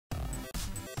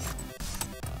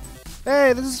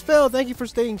Hey, this is Phil. Thank you for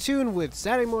staying tuned with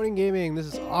Saturday Morning Gaming. This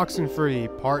is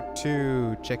Oxenfree Part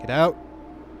 2. Check it out.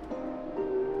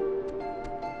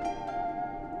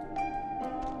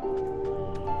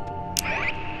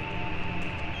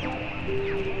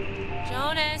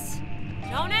 Jonas?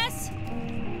 Jonas?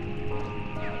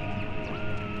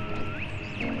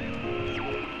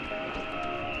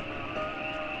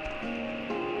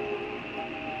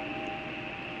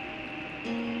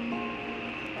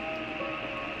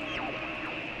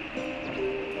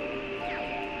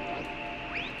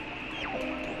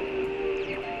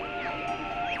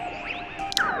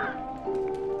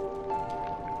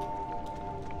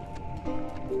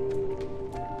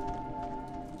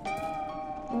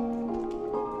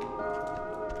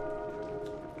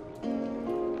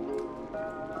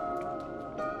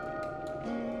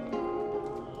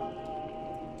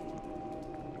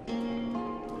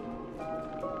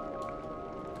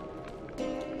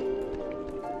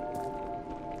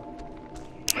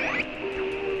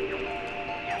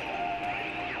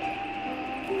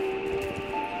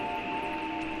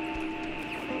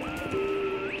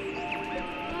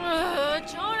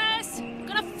 Jonas! I'm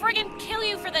gonna friggin' kill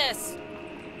you for this!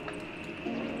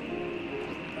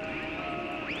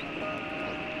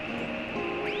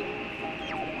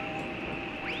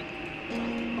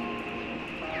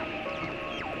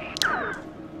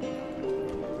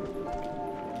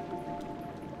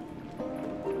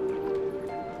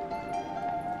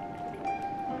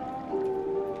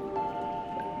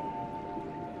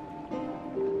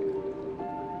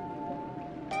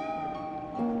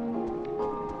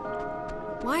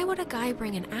 Why would a guy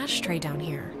bring an ashtray down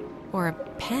here? Or a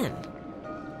pen?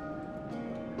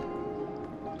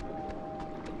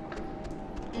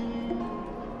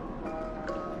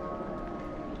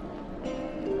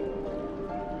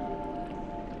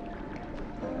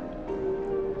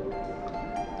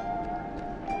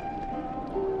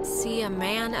 See a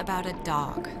man about a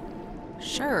dog.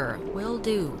 Sure, will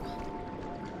do.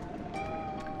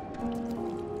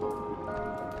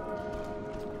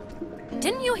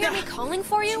 Didn't you hear me calling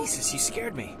for you? Jesus, you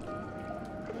scared me.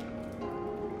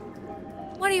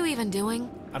 What are you even doing?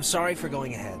 I'm sorry for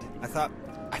going ahead. I thought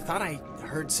I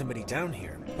heard somebody down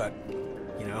here, but,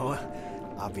 you know,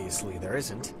 obviously there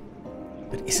isn't.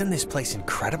 But isn't this place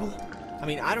incredible? I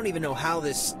mean, I don't even know how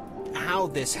this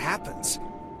happens.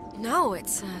 No,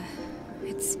 it's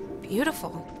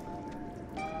beautiful.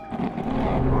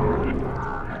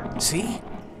 See?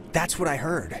 That's what I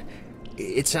heard.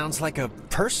 It sounds like a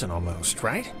person almost,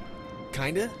 right?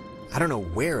 Kinda? I don't know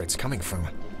where it's coming from.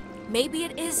 Maybe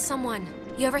it is someone.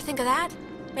 You ever think of that?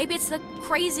 Maybe it's the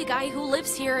crazy guy who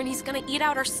lives here and he's gonna eat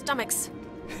out our stomachs.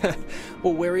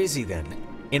 Well, where is he then?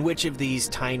 In which of these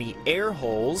tiny air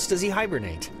holes does he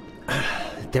hibernate?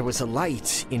 There was a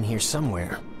light in here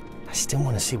somewhere. I still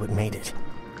want to see what made it.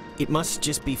 It must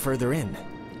just be further in.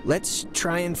 Let's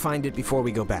try and find it before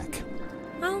we go back.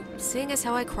 Well, seeing as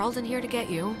how I crawled in here to get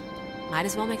you, might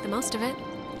as well make the most of it.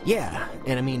 Yeah,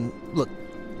 and I mean, look,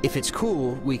 if it's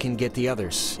cool, we can get the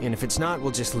others, and if it's not,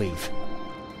 we'll just leave.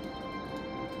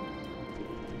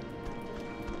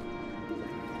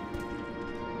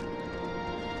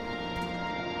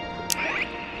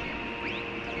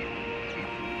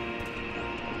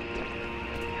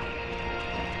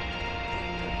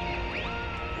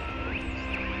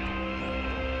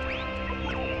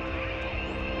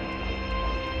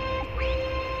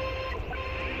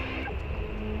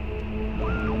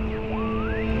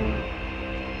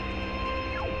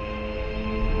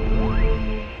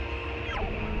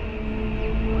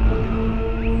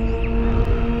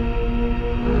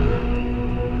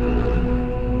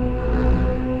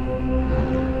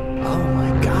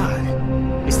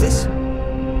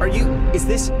 Is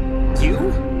this you?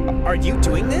 Are you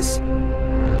doing this?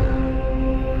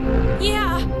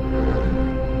 Yeah.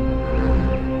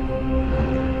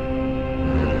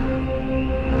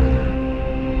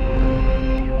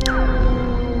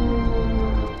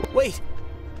 Wait,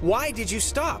 why did you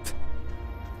stop?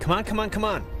 Come on, come on, come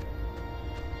on.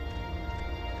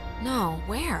 No,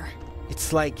 where?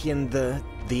 It's like in the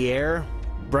air,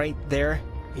 right there.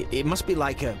 It must be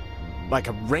like a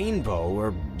rainbow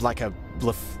or like a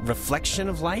reflection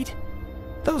of light.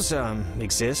 Those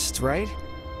exist, right?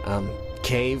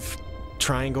 Cave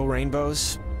triangle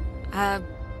rainbows.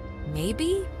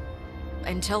 Maybe?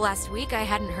 Until last week I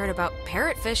hadn't heard about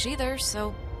parrotfish either,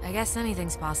 so I guess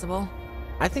anything's possible.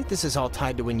 I think this is all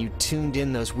tied to when you tuned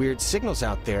in those weird signals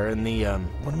out there and the,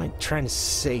 what am I trying to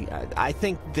say? I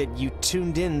think that you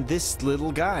tuned in this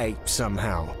little guy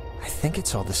somehow. I think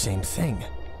it's all the same thing.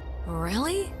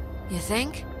 Really? You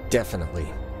think? Definitely.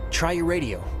 Try your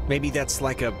radio. Maybe that's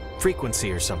like a frequency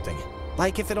or something.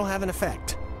 Like if it'll have an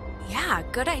effect. Yeah,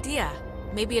 good idea.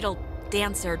 Maybe it'll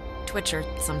dance or twitch or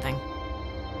something.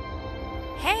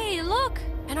 Hey, look!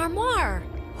 An armoire!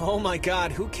 Oh my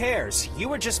god, who cares? You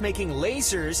were just making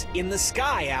lasers in the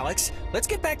sky, Alex. Let's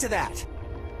get back to that.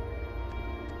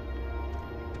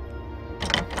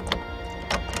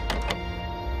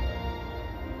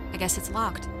 I guess it's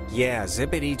locked. Yeah,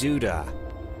 zippity-doo-dah.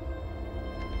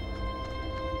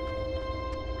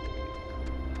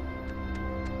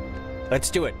 Let's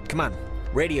do it. Come on.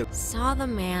 Radio. Saw the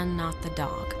man, not the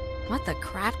dog. What the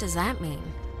crap does that mean?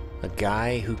 A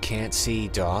guy who can't see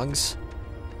dogs?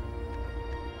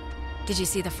 Did you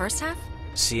see the first half?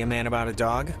 See a man about a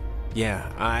dog?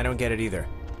 Yeah, I don't get it either.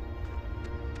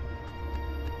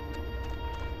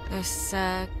 This,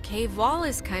 cave wall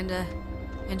is kinda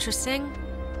interesting,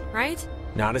 right?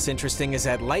 Not as interesting as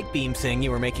that light beam thing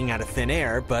you were making out of thin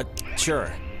air, but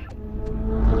sure.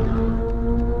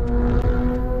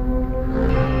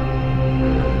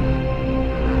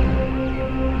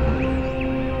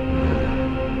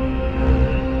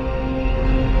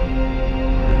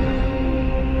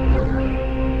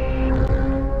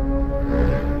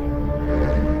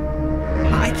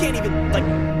 I can't even, like,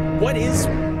 what's...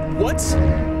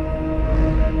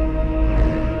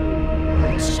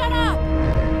 Shut up!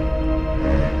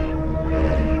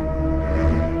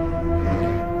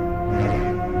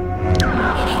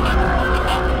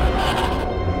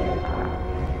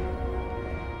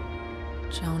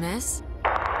 Jonas?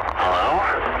 Hello?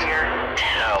 Dear,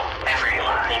 tell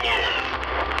everyone in.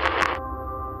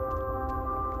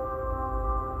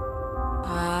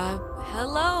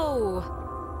 Hello?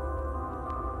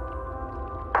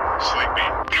 Sleepy.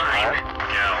 Fine.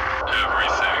 Yeah,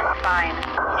 everything. Fine.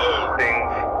 Whole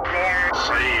things. They're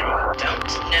same.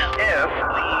 Don't know. If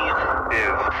leave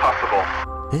is possible.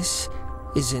 This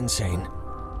is insane.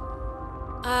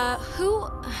 Who...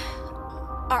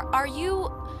 Are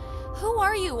you... Who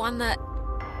are you on the...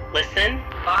 Listen.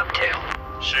 Bob 2.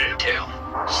 Shave 2.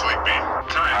 Sleepy.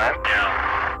 Time.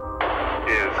 Yeah.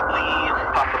 Is leave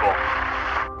possible.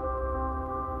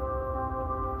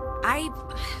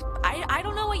 I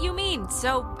don't know what you mean,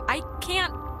 so I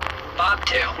can't... Bob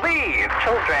 2. Leave,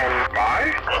 children.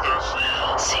 Bye. Others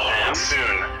will see you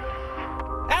soon.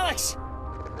 Alex!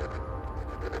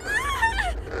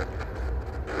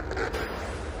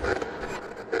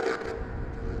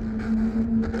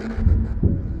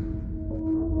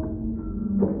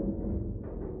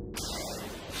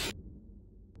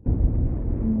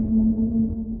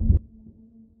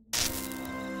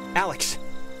 Alex!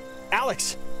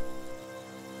 Alex!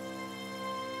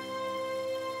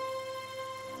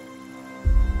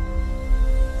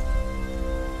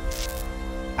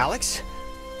 Alex?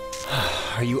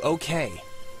 Are you okay?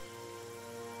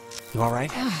 You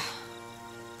alright?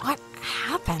 What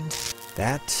happened?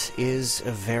 That is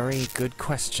a very good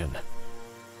question.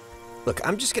 Look,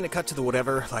 I'm just gonna cut to the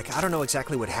whatever. Like, I don't know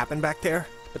exactly what happened back there,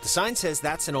 but the sign says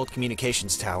that's an old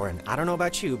communications tower, and I don't know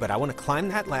about you, but I want to climb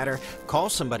that ladder, call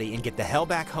somebody, and get the hell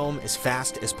back home as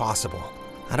fast as possible.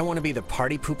 I don't want to be the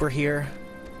party pooper here,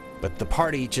 but the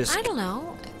party just... I don't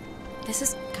know. This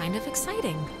is kind of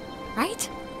exciting, right?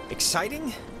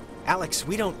 Exciting? Alex,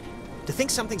 we don't... To think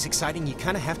something's exciting, you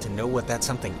kind of have to know what that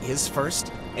something is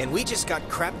first. And we just got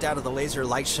crapped out of the laser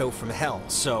light show from hell,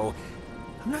 so...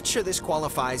 I'm not sure this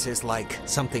qualifies as, like,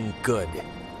 something good.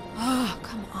 Oh,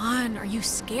 come on. Are you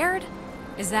scared?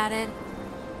 Is that it?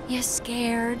 You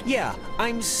scared? Yeah,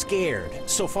 I'm scared.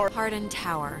 So far... Hardin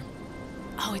Tower.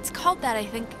 Oh, it's called that, I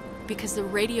think, because the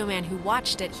radio man who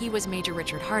watched it, he was Major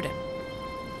Richard Hardin.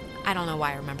 I don't know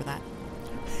why I remember that.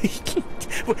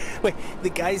 Wait, the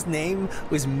guy's name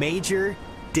was Major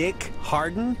Dick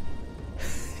Hardin?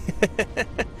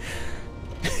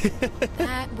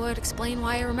 That would explain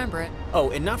why I remember it.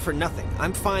 Oh, and not for nothing.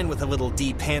 I'm fine with a little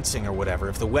de-pantsing or whatever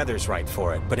if the weather's right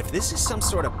for it. But if this is some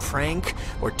sort of prank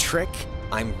or trick,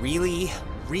 I'm really,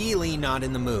 really not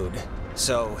in the mood.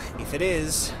 So, if it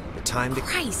is, the time to...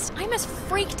 Christ, I'm as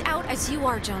freaked out as you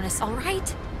are, Jonas, all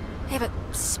right? I have a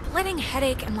splitting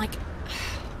headache and, like,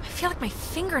 I feel like my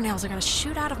fingernails are gonna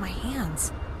shoot out of my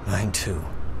hands. Mine too.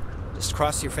 Just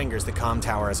cross your fingers the comm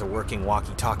tower has a working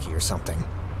walkie-talkie or something.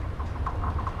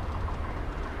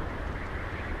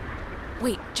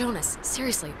 Wait, Jonas,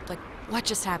 seriously, like, what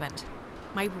just happened?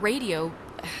 My radio,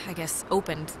 I guess,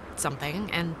 opened something,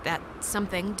 and that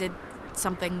something did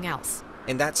something else.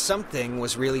 And that something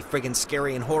was really friggin'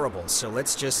 scary and horrible, so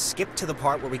let's just skip to the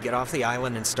part where we get off the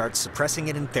island and start suppressing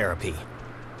it in therapy.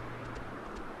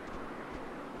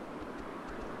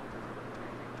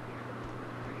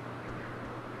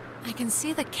 I can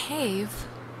see the cave,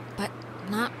 but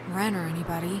not Ren or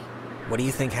anybody. What do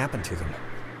you think happened to them?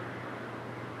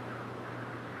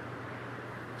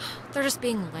 They're just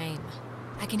being lame.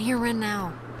 I can hear Ren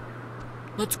now.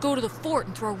 Let's go to the fort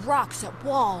and throw rocks at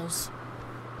walls.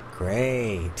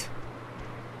 Great.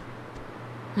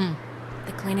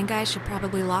 The cleaning guy should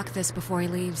probably lock this before he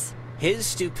leaves. His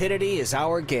stupidity is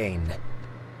our gain.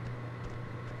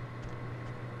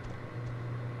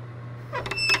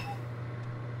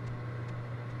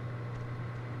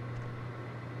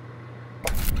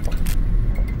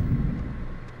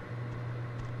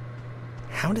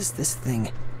 How does this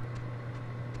thing...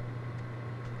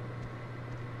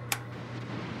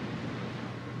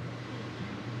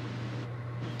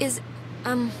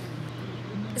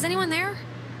 Is anyone there?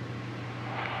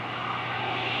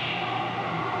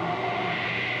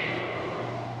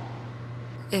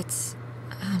 It's,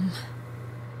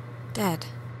 dead.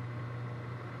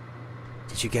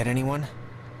 Did you get anyone?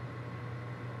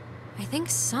 I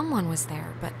think someone was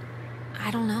there, but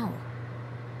I don't know.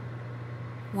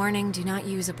 Warning, do not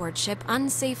use aboard ship.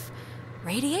 Unsafe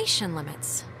radiation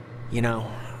limits. You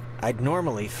know, I'd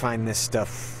normally find this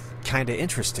stuff kinda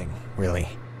interesting, really.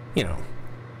 You know,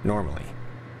 normally.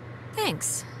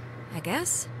 Thanks, I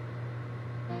guess.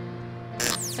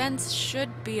 Fence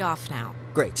should be off now.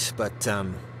 Great, but,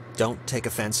 don't take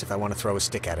offense if I want to throw a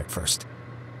stick at it first.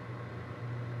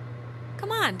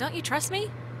 Come on, don't you trust me?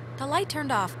 The light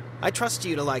turned off. I trust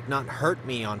you to, like, not hurt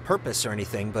me on purpose or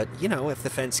anything, but, you know, if the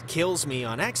fence kills me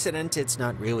on accident, it's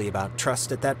not really about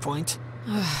trust at that point.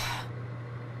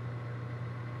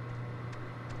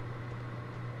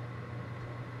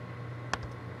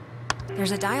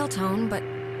 There's a dial tone, but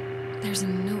there's a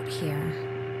note here.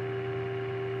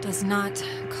 Does not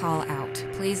call out.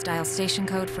 Please dial station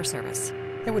code for service.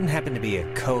 There wouldn't happen to be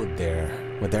a code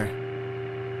there, would there?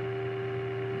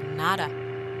 Nada.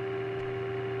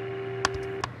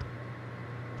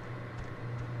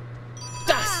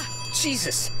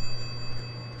 Jesus!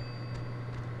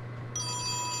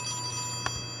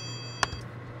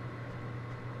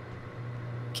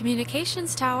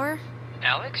 Communications tower.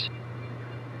 Alex?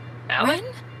 Ren?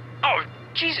 Oh,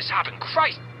 Jesus hopping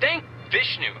Christ! Thank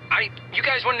Vishnu. You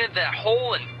guys went into that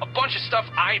hole and a bunch of stuff.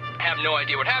 I have no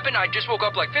idea what happened. I just woke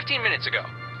up like 15 minutes ago.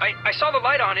 I saw the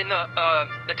light on in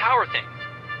the tower thing.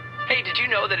 Hey, did you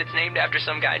know that it's named after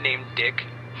some guy named Dick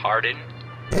Harden?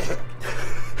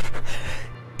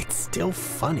 It's still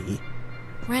funny.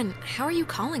 Ren, how are you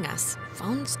calling us?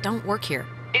 Phones don't work here.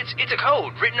 It's a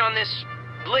code written on this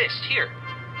list here.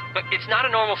 But it's not a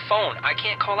normal phone. I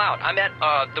can't call out. I'm at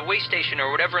the way station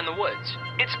or whatever in the woods.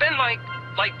 It's been like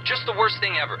just the worst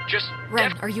thing ever. Just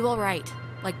Ren, are you all right?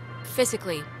 Like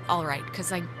physically all right?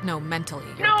 Because I know mentally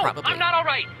you're no, probably. I'm not all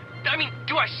right. I mean,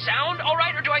 do I sound all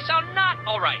right or do I sound not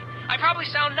all right? I probably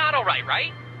sound not all right,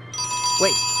 right?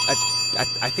 Wait,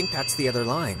 I think that's the other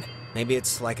line. Maybe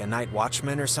it's like a night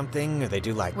watchman or something, or they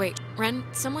do like... Wait, Ren,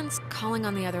 someone's calling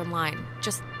on the other line.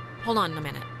 Just hold on a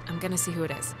minute. I'm gonna see who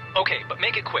it is. Okay, but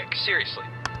make it quick, seriously.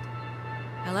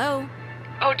 Hello?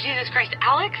 Oh, Jesus Christ,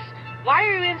 Alex? Why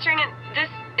are you answering it?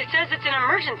 It says it's an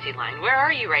emergency line. Where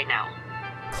are you right now?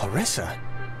 Clarissa?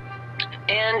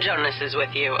 And Jonas is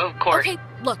with you, of course. Okay,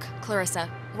 look, Clarissa.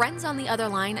 Ren's on the other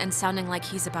line and sounding like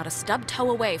he's about a stub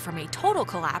toe away from a total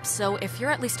collapse, so if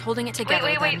you're at least holding it together,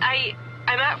 Wait,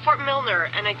 I'm at Fort Milner,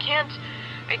 and I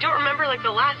don't remember, like,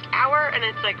 the last hour, and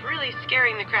it's, like, really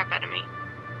scaring the crap out of me.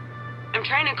 I'm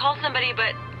trying to call somebody,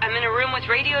 but I'm in a room with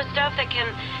radio stuff it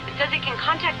says it can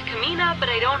contact Kamina, but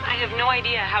I have no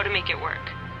idea how to make it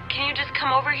work. Can you just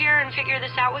come over here and figure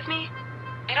this out with me?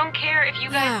 I don't care if you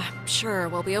guys... Yeah, sure,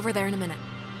 we'll be over there in a minute.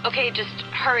 Okay, just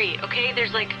hurry, okay?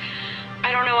 There's, like,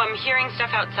 I don't know, I'm hearing stuff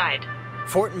outside.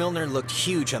 Fort Milner looked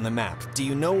huge on the map. Do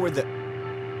you know where the...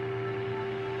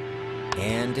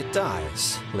 And it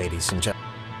dies, ladies and gentlemen.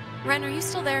 Ren, are you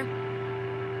still there?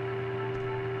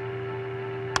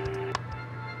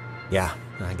 Yeah,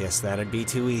 I guess that'd be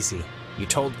too easy. You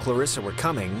told Clarissa we're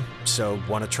coming, so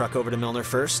want to truck over to Milner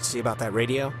first, see about that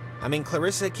radio? I mean,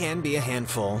 Clarissa can be a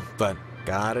handful, but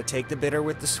gotta take the bitter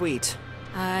with the sweet.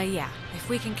 Yeah. If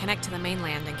we can connect to the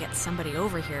mainland and get somebody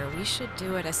over here, we should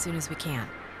do it as soon as we can.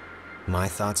 My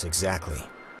thoughts exactly.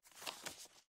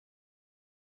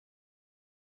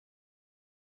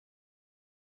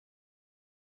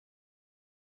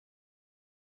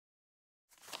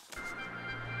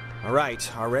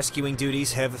 Alright, our rescuing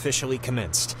duties have officially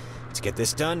commenced. Let's get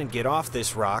this done and get off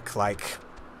this rock like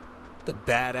the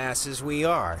badasses we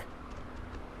are.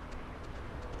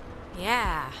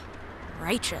 Yeah.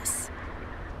 Righteous.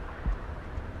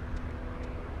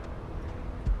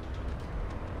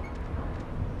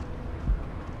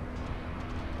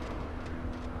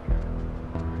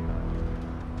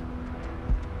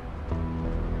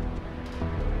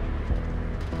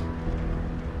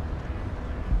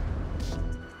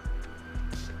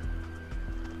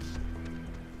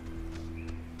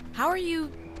 How are you,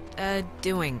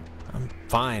 doing? I'm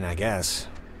fine, I guess.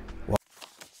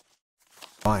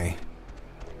 Why?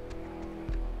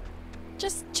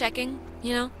 Just checking,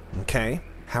 you know? Okay.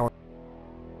 How are...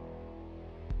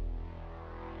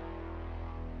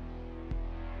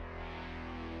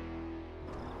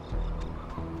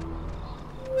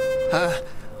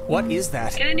 What is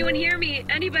that? Can anyone hear me?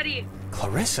 Anybody?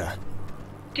 Clarissa?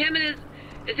 Damn it,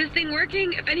 is this thing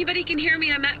working? If anybody can hear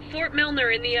me, I'm at Fort Milner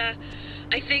in the,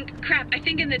 I think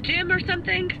in the gym or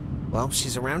something? Well,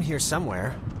 she's around here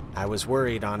somewhere. I was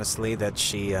worried, honestly, that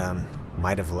she,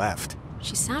 might have left.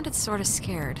 She sounded sort of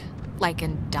scared. Like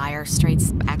in dire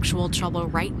straits, actual trouble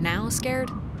right now scared?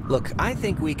 Look, I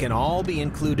think we can all be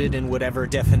included in whatever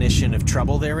definition of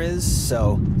trouble there is,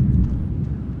 so...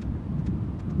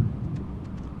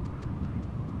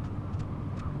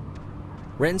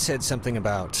 Ren said something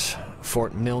about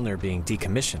Fort Milner being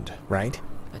decommissioned, right?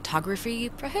 Photography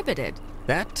prohibited.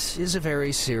 That is a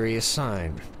very serious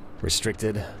sign.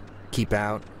 Restricted, keep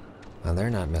out. Well, they're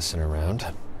not messing around.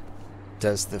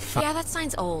 Does the Yeah, that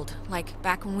sign's old. Like,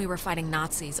 back when we were fighting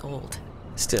Nazis old.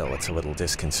 Still, it's a little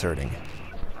disconcerting.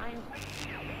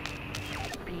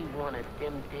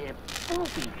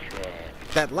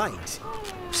 That light.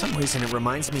 For some reason, it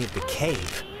reminds me of the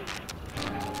cave.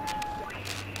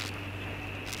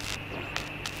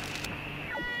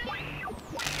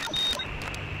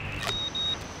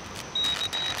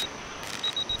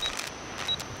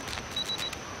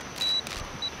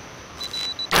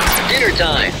 Dinner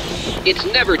time. It's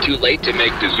never too late to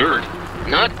make dessert.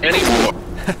 Not anymore.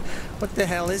 What the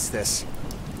hell is this?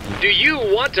 Do you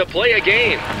want to play a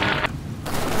game?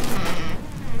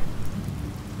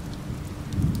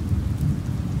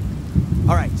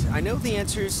 Alright, I know the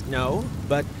answer's no,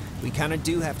 but we kinda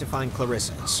do have to find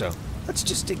Clarissa, so let's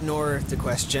just ignore the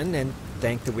question and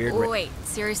thank the weird... Wait,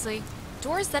 seriously?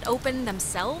 Doors that open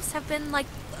themselves have been, like,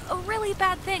 a really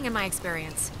bad thing in my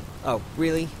experience. Oh,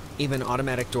 really? Even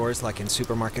automatic doors like in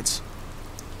supermarkets?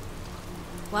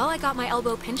 Well, I got my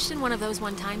elbow pinched in one of those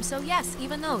one time, so yes,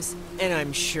 even those. And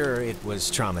I'm sure it was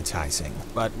traumatizing,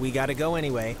 but we gotta go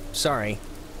anyway. Sorry.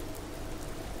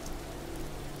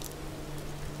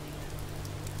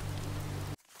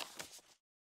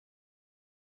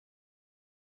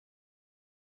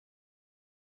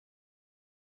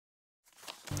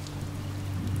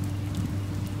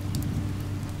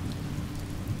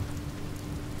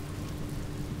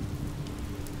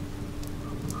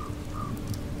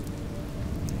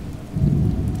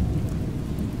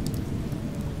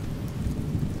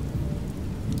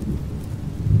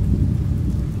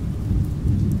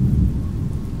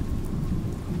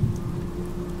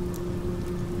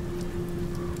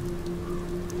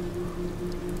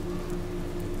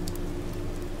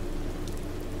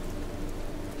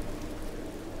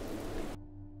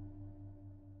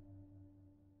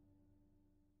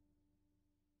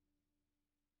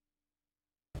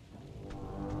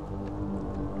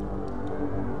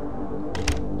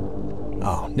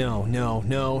 Oh, no, no,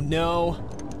 no, no!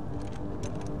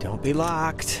 Don't be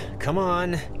locked. Come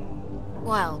on.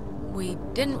 Well, we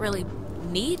didn't really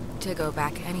need to go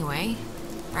back anyway,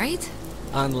 right?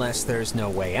 Unless there's no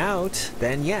way out,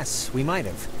 then yes, we might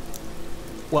have.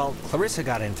 Well, Clarissa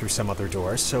got in through some other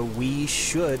door, so we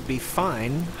should be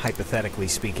fine, hypothetically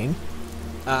speaking.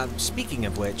 Speaking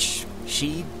of which,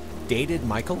 she dated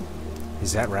Michael?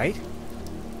 Is that right?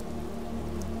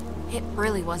 It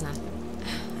really wasn't.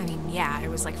 I mean, yeah, it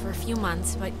was like for a few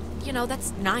months, but, you know,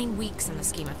 that's 9 weeks in the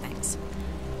scheme of things.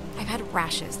 I've had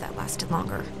rashes that lasted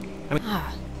longer.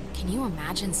 Can you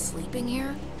imagine sleeping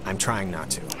here? I'm trying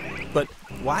not to. But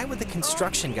why would the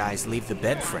construction guys leave the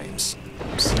bed frames?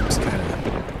 Seems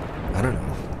kinda... I don't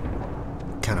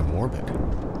know. Kinda morbid.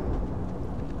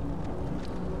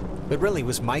 But really,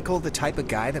 was Michael the type of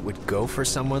guy that would go for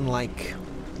someone like...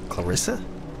 Clarissa?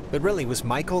 But really, was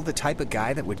Michael the type of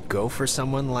guy that would go for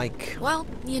someone like... Well,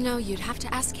 you know, you'd have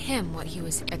to ask him what he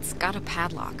was... It's got a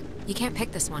padlock. You can't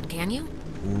pick this one, can you?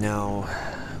 No.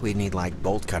 We'd need, like,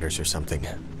 bolt cutters or something.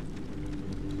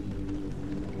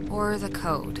 Or the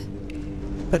code.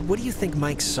 But what do you think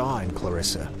Mike saw in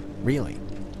Clarissa? Really?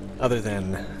 Other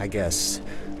than, I guess,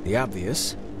 the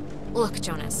obvious. Look,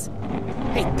 Jonas.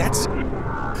 Hey, that's...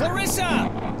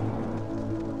 Clarissa!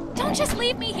 Don't just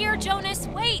leave me here, Jonas!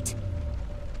 Wait!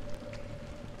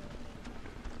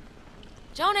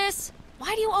 Jonas!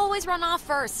 Why do you always run off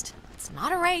first? It's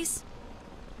not a race.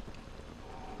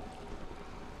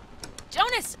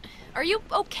 Jonas! Are you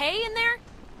okay in there?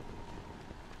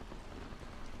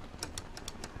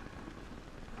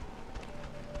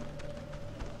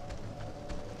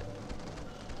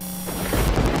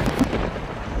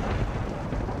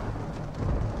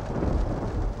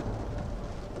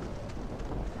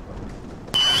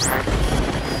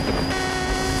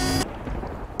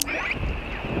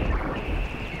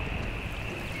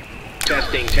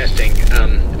 testing.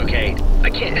 Okay. I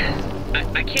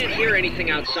can't hear anything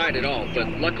outside at all, but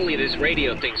luckily this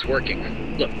radio thing's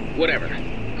working. Look, whatever.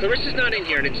 Clarissa's not in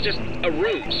here, and it's just a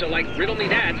room, so, like, riddle me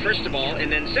that, first of all,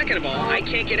 and then second of all, I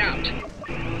can't get out.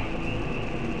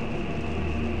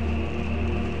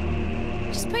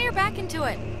 Just put your back into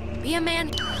it. Be a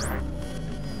man.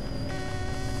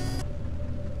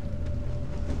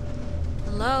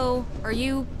 Hello? Are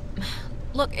you...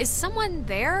 Look, is someone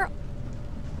there?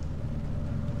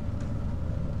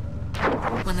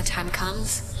 When the time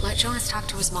comes, let Jonas talk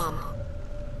to his mom.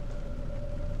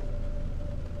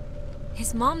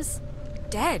 His mom's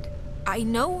dead. I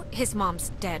know his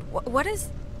mom's dead. What is...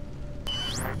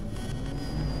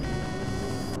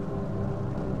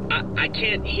 I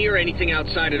can't hear anything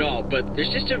outside at all, but there's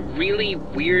just a really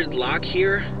weird lock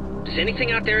here. Does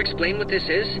anything out there explain what this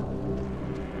is?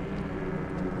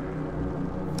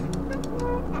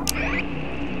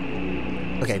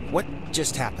 Okay, what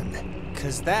just happened?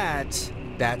 'Cause that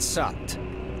sucked.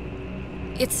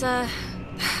 It's I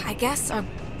guess a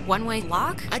one-way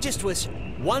lock? I just wish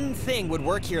one thing would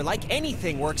work here like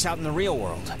anything works out in the real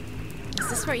world. Is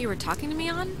this what you were talking to me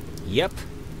on? Yep.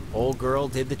 Old girl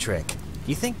did the trick.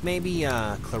 You think maybe,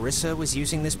 Clarissa was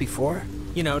using this before?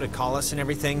 You know, to call us and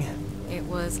everything? It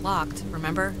was locked,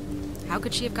 remember? How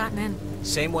could she have gotten in?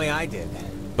 Same way I did.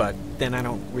 But then I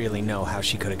don't really know how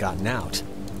she could have gotten out.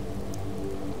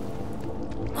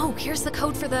 Oh, here's the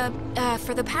code for the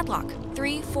padlock.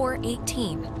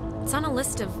 3418. It's on a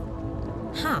list of...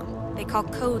 Huh. They call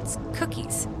codes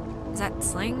cookies. Is that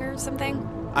slang or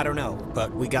something? I don't know,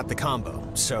 but we got the combo,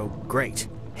 so great.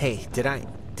 Hey,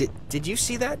 did you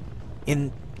see that?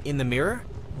 In the mirror?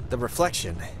 The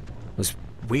reflection was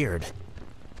weird.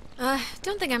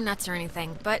 Don't think I'm nuts or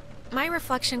anything, but my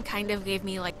reflection kind of gave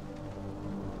me, like...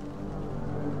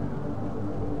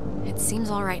 It seems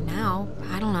alright now.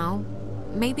 I don't know.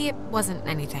 Maybe it wasn't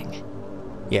anything.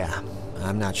 Yeah,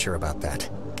 I'm not sure about that.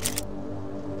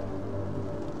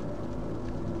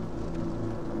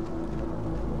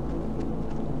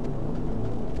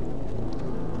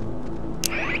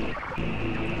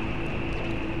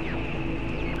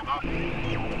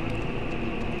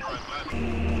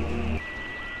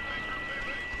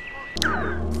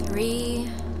 Three,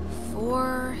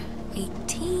 4,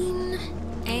 18,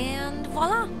 and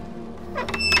voila!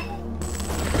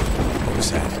 What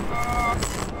was that?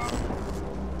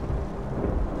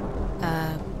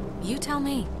 You tell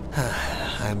me.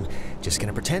 I'm just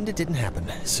gonna pretend it didn't happen,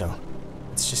 so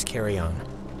let's just carry on.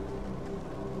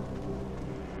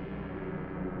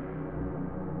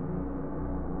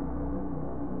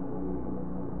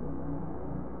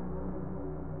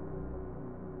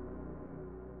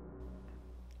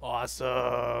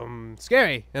 Awesome.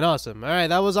 Scary and awesome. Alright,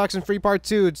 that was Oxenfree Part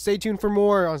 2. Stay tuned for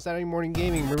more on Saturday Morning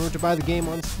Gaming. Remember to buy the game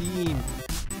on Steam.